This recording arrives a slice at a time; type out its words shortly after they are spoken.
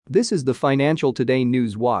This is the Financial Today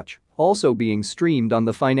News Watch, also being streamed on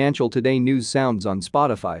the Financial Today News Sounds on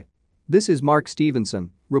Spotify. This is Mark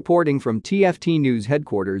Stevenson, reporting from TFT News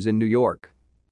headquarters in New York.